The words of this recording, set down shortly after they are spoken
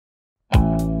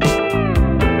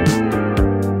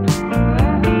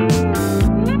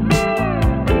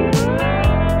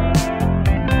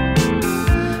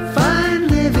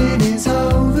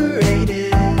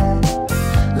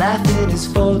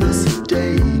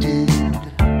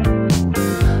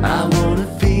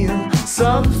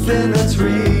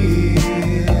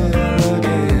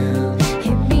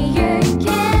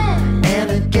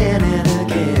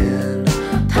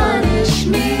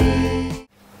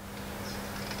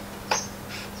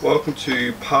Welcome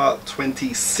to part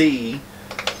 20C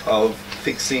of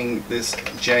fixing this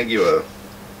Jaguar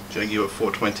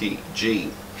 420G.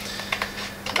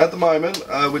 At the moment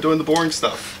we're doing the boring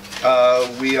stuff.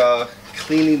 We are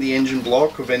cleaning the engine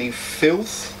block of any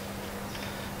filth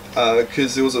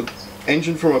because there was an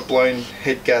engine from a blown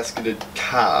head gasketed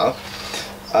car.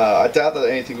 I doubt that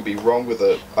anything would be wrong with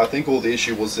it. I think all the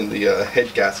issue was in the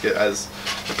head gasket, as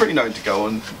they're pretty known to go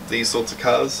on these sorts of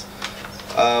cars.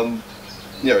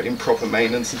 You know, improper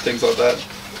maintenance and things like that.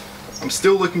 I'm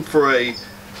still looking for a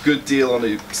good deal on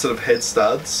a set of head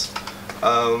studs.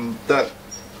 That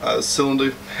cylinder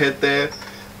head there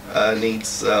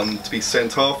needs to be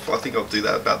sent off. I think I'll do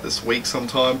that about this week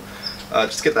sometime.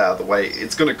 Just get that out of the way.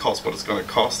 It's going to cost what it's going to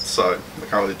cost, so I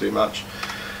can't really do much.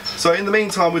 So in the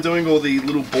meantime, we're doing all the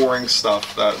little boring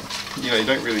stuff that you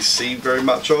don't really see very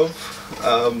much of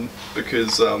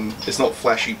because it's not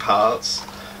flashy parts.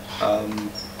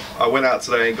 I went out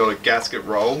today and got a gasket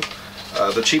roll,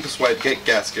 the cheapest way to get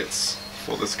gaskets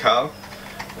for this car,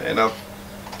 and I've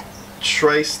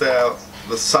traced out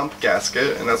the sump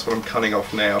gasket, and that's what I'm cutting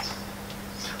off now.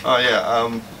 Oh yeah,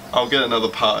 I'll get another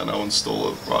part and I'll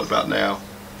install it right about now.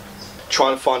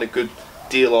 Trying to find a good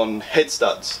deal on head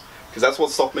studs, because that's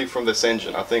what stopped me from this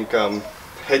engine. I think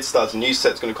head studs, a new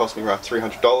set's going to cost me around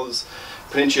 $300.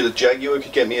 Peninsula Jaguar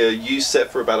could get me a used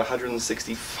set for about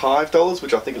 $165,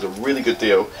 which I think is a really good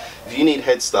deal. If you need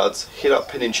head studs, hit up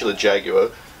Peninsula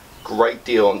Jaguar. Great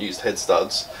deal on used head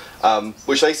studs,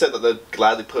 which they said that they'd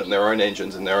gladly put in their own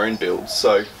engines and their own builds.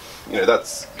 So,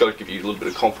 that's got to give you a little bit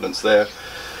of confidence there.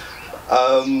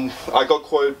 I got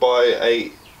quoted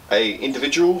by a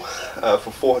individual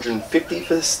for $450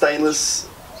 for stainless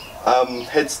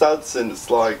head studs, and it's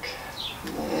like,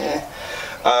 yeah.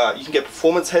 You can get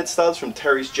performance head studs from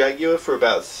Terry's Jaguar for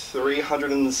about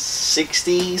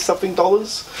 $360 something,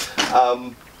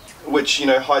 which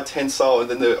high tensile, and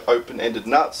then they're open-ended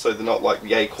nuts, so they're not like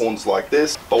the acorns like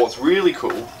this. But what's really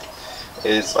cool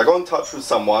is I got in touch with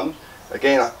someone.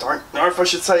 Again, I don't know if I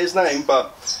should say his name,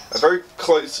 but a very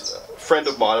close friend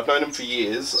of mine. I've known him for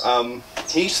years.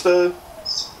 He used to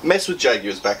mess with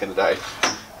Jaguars back in the day,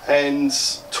 and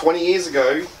 20 years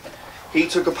ago he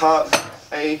took apart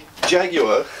a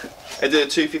Jaguar and did a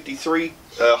 253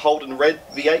 Holden Red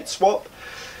V8 swap,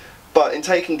 but in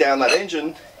taking down that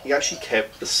engine he actually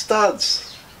kept the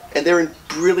studs, and they're in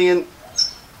brilliant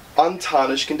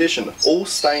untarnished condition, all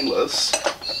stainless.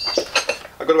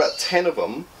 I got about 10 of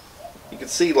them. You can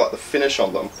see like the finish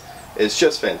on them is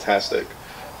just fantastic.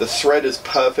 The thread is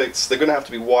perfect. They're going to have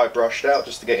to be wire brushed out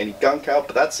just to get any gunk out,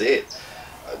 but that's it.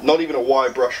 Not even a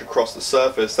wire brush across the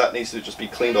surface. That needs to just be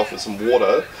cleaned off with some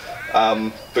water,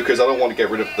 because I don't want to get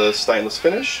rid of the stainless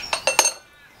finish.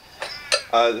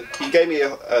 He gave me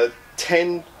a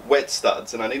 10 wet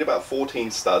studs, and I need about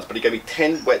 14 studs, but he gave me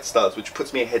 10 wet studs, which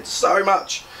puts me ahead so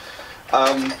much.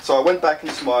 So I went back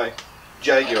into my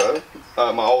Jaguar,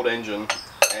 my old engine,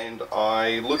 and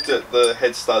I looked at the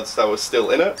head studs that were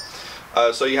still in it.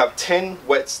 So you have 10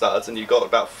 wet studs and you've got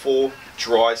about 4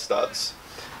 dry studs.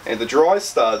 And the dry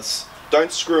studs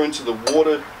don't screw into the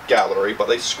water gallery, but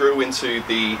they screw into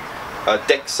the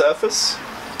deck surface,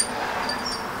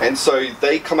 and so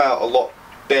they come out a lot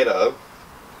better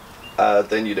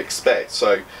than you'd expect.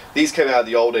 So these came out of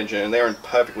the old engine and they're in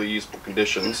perfectly usable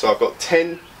condition. So I've got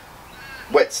 10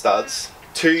 wet studs,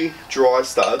 2 dry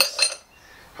studs.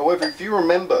 However, if you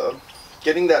remember,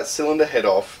 getting that cylinder head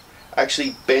off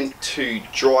actually bent 2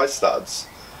 dry studs.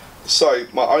 So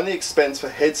my only expense for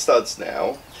head studs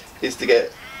now is to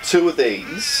get 2 of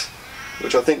these,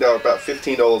 which I think they are about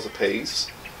 $15 a piece,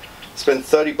 spend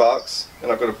 30 bucks,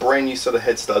 and I've got a brand new set of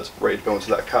head studs ready to go into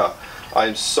that car. I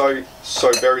am so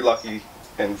very lucky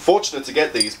and fortunate to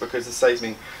get these, because it saves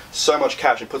me so much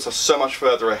cash and puts us so much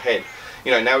further ahead.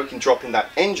 Now we can drop in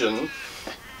that engine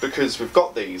because we've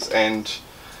got these, and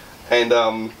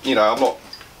I'm not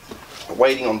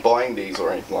waiting on buying these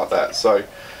or anything like that. So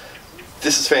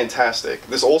this is fantastic.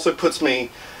 This also puts me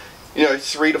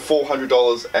 $300 to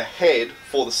 $400 ahead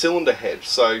for the cylinder head.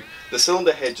 So the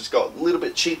cylinder head just got a little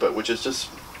bit cheaper, which is just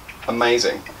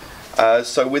amazing.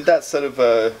 So with that set of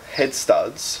head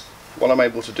studs, what I'm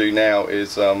able to do now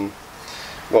is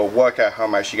work out how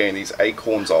I'm actually getting these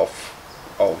acorns off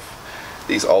of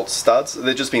these old studs.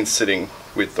 They've just been sitting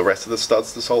with the rest of the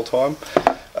studs this whole time,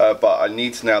 but I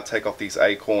need to now take off these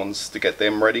acorns to get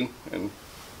them ready and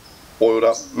oiled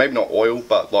up. Maybe not oil,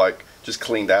 but like just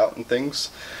cleaned out and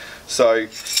things. So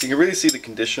you can really see the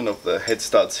condition of the head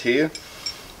studs here.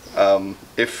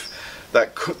 If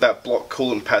that block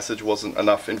coolant passage wasn't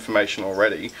enough information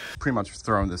already, pretty much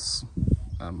throwing this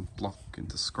block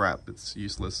into scrap. It's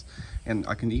useless, and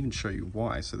I can even show you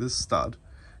why. So this stud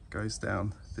goes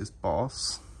down this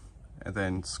boss and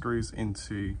then screws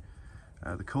into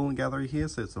the coolant gallery here,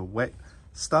 so it's a wet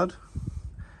stud.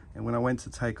 And when I went to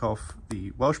take off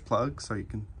the welsh plug, so you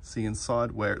can see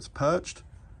inside where it's perched,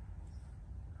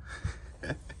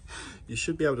 you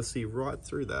should be able to see right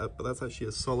through that, but that's actually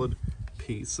a solid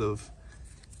piece of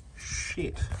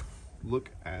shit. Look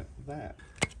at that.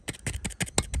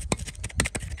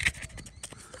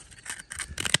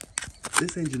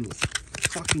 This engine was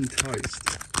fucking toast.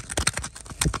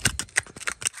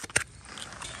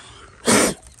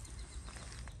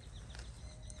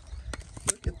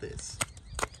 Look at this.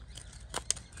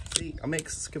 See, I'm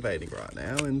excavating right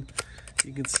now and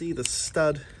you can see the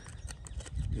stud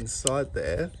inside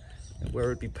there and where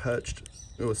it'd be perched,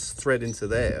 it was thread into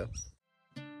there.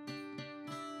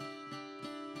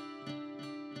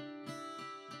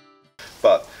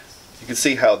 But you can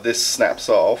see how this snaps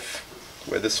off,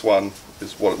 where this one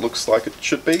is what it looks like it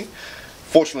should be.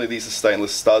 Fortunately, these are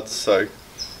stainless studs, so it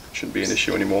shouldn't be an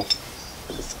issue anymore.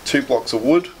 2 blocks of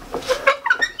wood,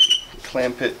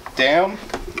 clamp it down.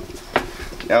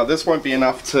 Now this won't be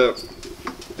enough to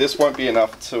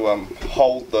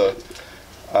hold the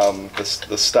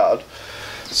stud.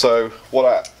 So what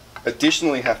I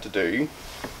additionally have to do,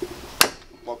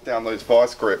 lock down those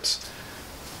vice grips.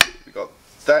 We got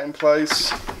that in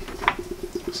place.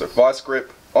 So vice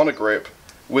grip on a grip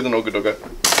with an ooga-dooga.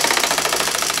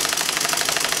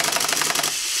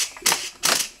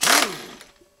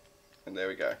 And there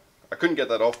we go. I couldn't get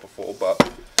that off before,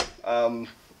 but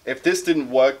if this didn't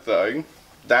work though,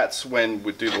 that's when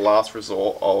we'd do the last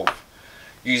resort of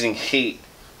using heat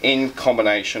in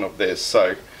combination of this. So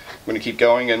I'm going to keep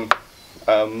going and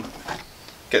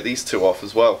get these two off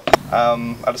as well.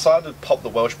 I decided to pop the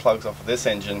welsh plugs off of this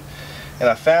engine, and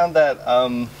I found that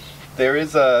there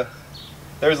is a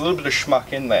little bit of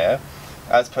schmuck in there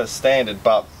as per standard,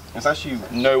 but it's actually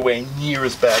nowhere near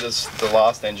as bad as the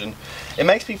last engine. It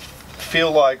makes me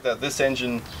feel like that this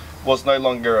engine was no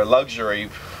longer a luxury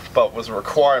but was a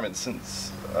requirement,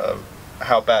 since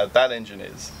how bad that engine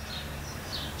is.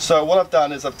 So what I've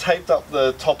done is I've taped up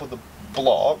the top of the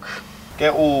block,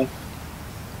 get all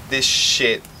this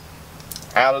shit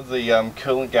out of the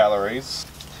coolant galleries,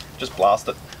 just blast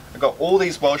it. I've got all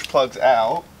these welsh plugs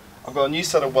out. I've got a new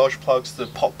set of welsh plugs to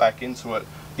pop back into it.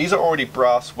 These are already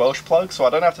brass welsh plugs, so I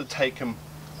don't have to take them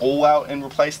all out and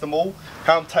replace them all.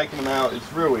 How I'm taking them out is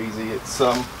real easy. It's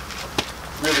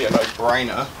really a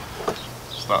no-brainer.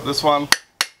 Start this one.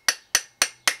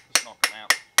 Just knock them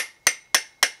out.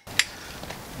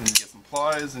 And you get some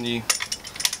pliers and you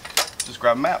just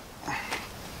grab them out.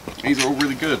 These are all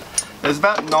really good. There's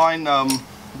about 9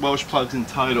 welsh plugs in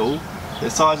total. Their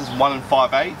size is 1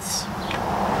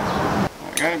 5/8.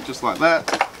 There we go, just like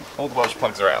that. All the welsh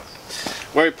plugs are out.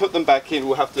 When we put them back in,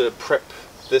 we'll have to prep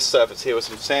this surface here with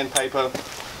some sandpaper,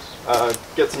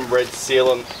 get some red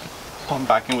sealant, pop them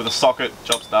back in with a socket,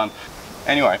 job's done.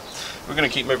 Anyway, we're going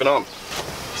to keep moving on.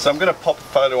 So I'm going to pop a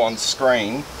photo on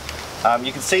screen.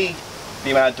 You can see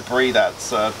the amount of debris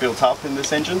that's built up in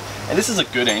this engine, and this is a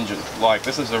good engine. Like,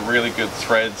 this is a really good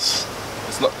threads.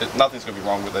 Nothing's going to be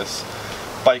wrong with this.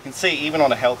 But you can see, even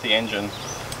on a healthy engine,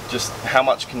 just how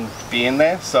much can be in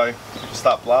there. So we can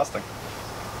start blasting.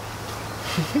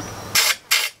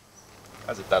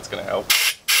 As if that's going to help.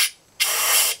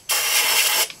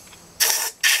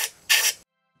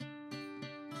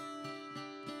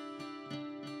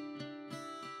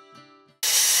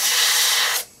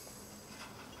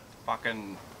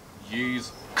 Fucking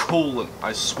use coolant.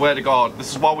 I swear to God,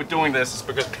 this is why we're doing this. It's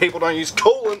because people don't use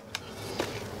coolant.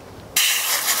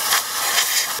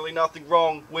 Really nothing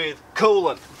wrong with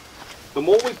coolant. The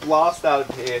more we blast out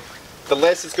of here, the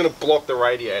less it's going to block the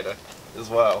radiator as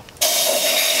well.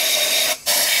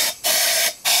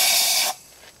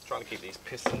 Trying to keep these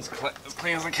pistons as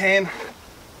clean as I can.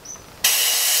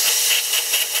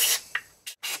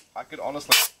 I could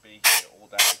honestly be here all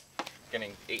day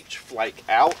getting each flake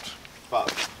out,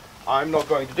 but I'm not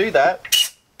going to do that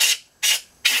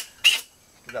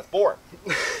because that's boring.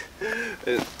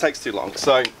 It takes too long.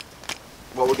 So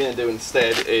what we're going to do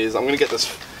instead is I'm going to get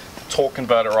this torque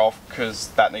converter off, because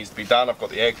that needs to be done. I've got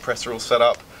the air compressor all set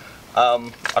up.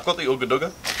 I've got the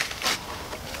ooga-dooga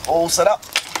all set up.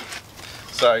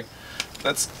 So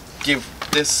let's give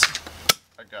this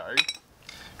a go,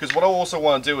 because what I also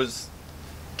want to do is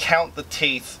count the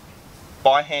teeth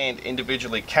by hand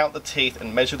individually, count the teeth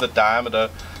and measure the diameter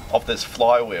of this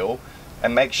flywheel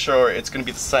and make sure it's going to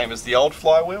be the same as the old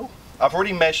flywheel. I've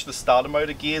already meshed the starter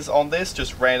motor gears on this,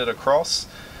 just ran it across,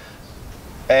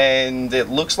 and it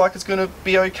looks like it's going to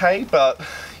be okay, but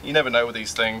you never know with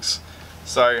these things.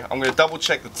 So I'm going to double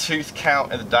check the tooth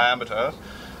count and the diameter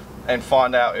and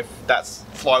find out if that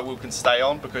flywheel can stay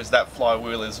on, because that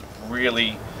flywheel is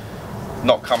really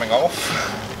not coming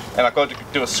off. And I've got to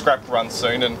do a scrap run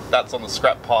soon, and that's on the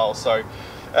scrap pile, so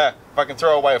if I can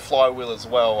throw away a flywheel as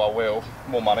well, I will.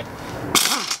 More money.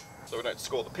 So we don't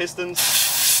score the pistons.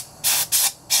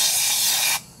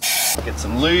 Get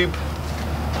some lube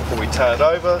before we turn it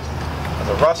over as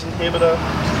a rust inhibitor.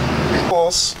 Of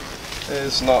course,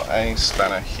 there's not a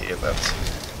spanner here that's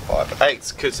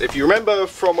 5/8, because if you remember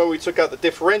from when we took out the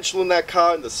differential in that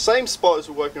car in the same spot as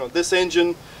we're working on this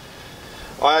engine,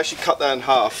 I actually cut that in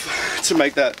half to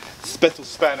make that special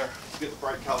spanner to get the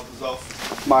brake calipers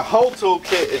off. My whole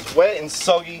toolkit is wet and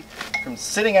soggy from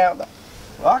sitting out in the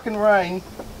fucking rain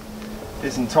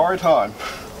this entire time.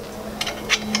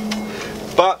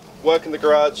 But work in the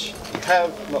garage, you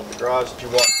have, not the garage that you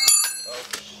want. Oh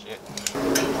shit.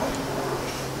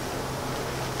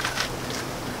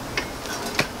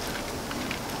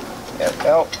 There we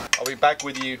go. I'll be back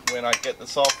with you when I get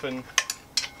this off and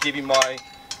give you my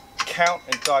count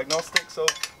and diagnostics of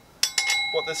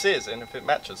what this is and if it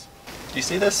matches. Do you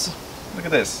see this? Look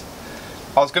at this.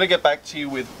 I was going to get back to you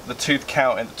with the tooth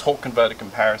count and the torque converter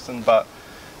comparison, but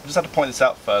I just had to point this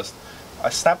out first. I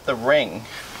snapped the ring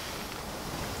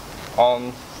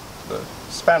on the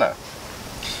spanner.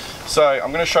 So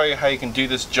I'm going to show you how you can do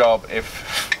this job if,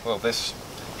 well, this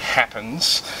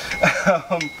happens.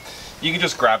 You can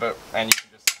just grab it and you can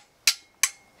just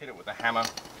hit it with a hammer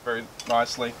very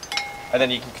nicely, and then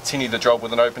you can continue the job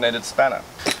with an open-ended spanner.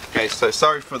 Okay, so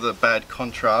sorry for the bad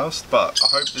contrast, but I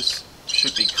hope this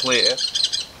should be clear.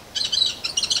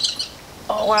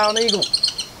 Oh wow, an eagle.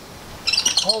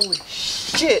 Holy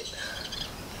shit.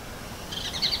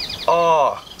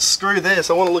 Oh, screw this,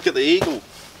 I want to look at the eagle.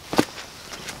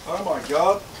 Oh my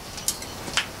god.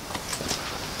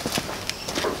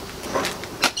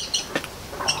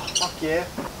 Oh, fuck yeah.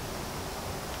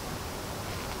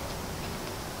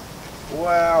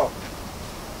 Wow.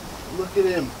 Look at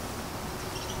him.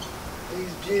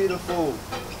 He's beautiful.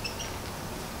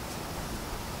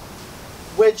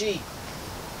 Wedgie.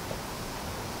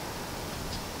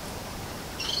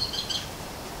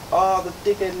 Oh, the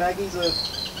dickhead Maggies are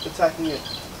attacking it.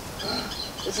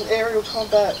 It's an aerial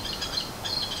combat.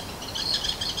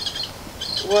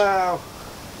 Wow.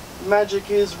 Magic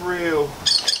is real.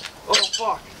 Oh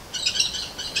fuck.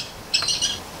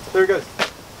 There it goes.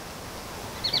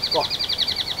 Oh, fuck.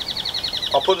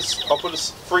 I'll put a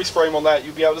freeze frame on that.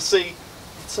 You'll be able to see.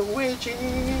 It's a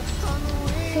wedgie.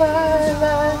 Fly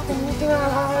like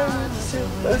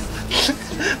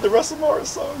the Russell Morris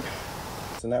song.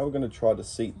 So now we're going to try to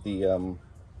seat the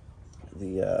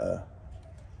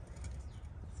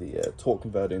torque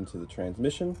converter into the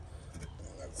transmission.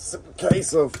 That's a simple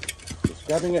case of just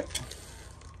grabbing it,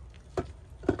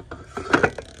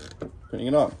 putting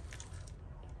it on.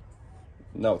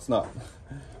 No, it's not.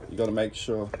 You got to make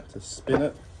sure to spin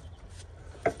it,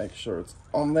 make sure it's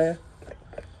on there,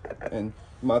 and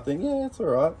you might think, yeah, it's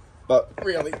alright, but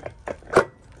really,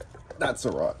 that's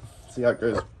alright. See how it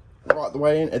goes right the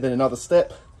way in, and then another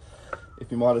step,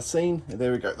 if you might have seen, and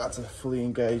there we go, that's a fully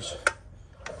engaged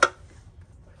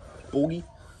boogie.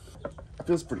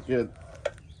 Feels pretty good.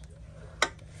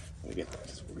 Again,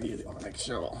 just really want to make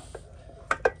sure.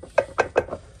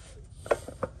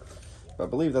 I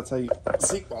believe that's how you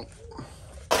seat one.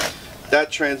 That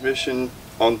transmission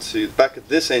onto the back of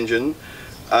this engine,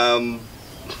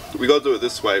 we got to do it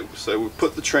this way. So we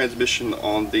put the transmission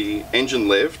on the engine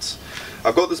lift.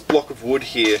 I've got this block of wood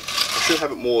here. I should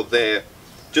have it more there,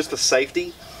 just for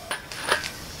safety.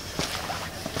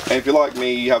 And if you're like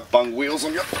me, you have bung wheels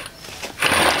on your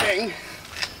thing,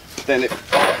 then it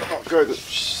won't go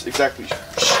exactly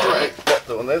straight.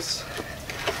 Doing this,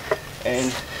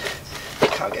 and you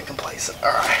can't get complacent.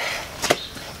 All right.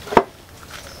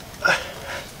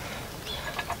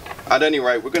 At any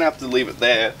rate, we're going to have to leave it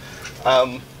there.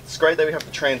 It's great that we have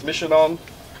the transmission on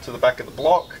to the back of the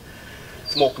block.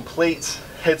 It's more complete.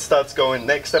 Head starts going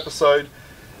next episode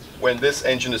when this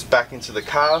engine is back into the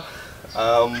car.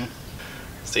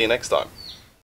 See you next time.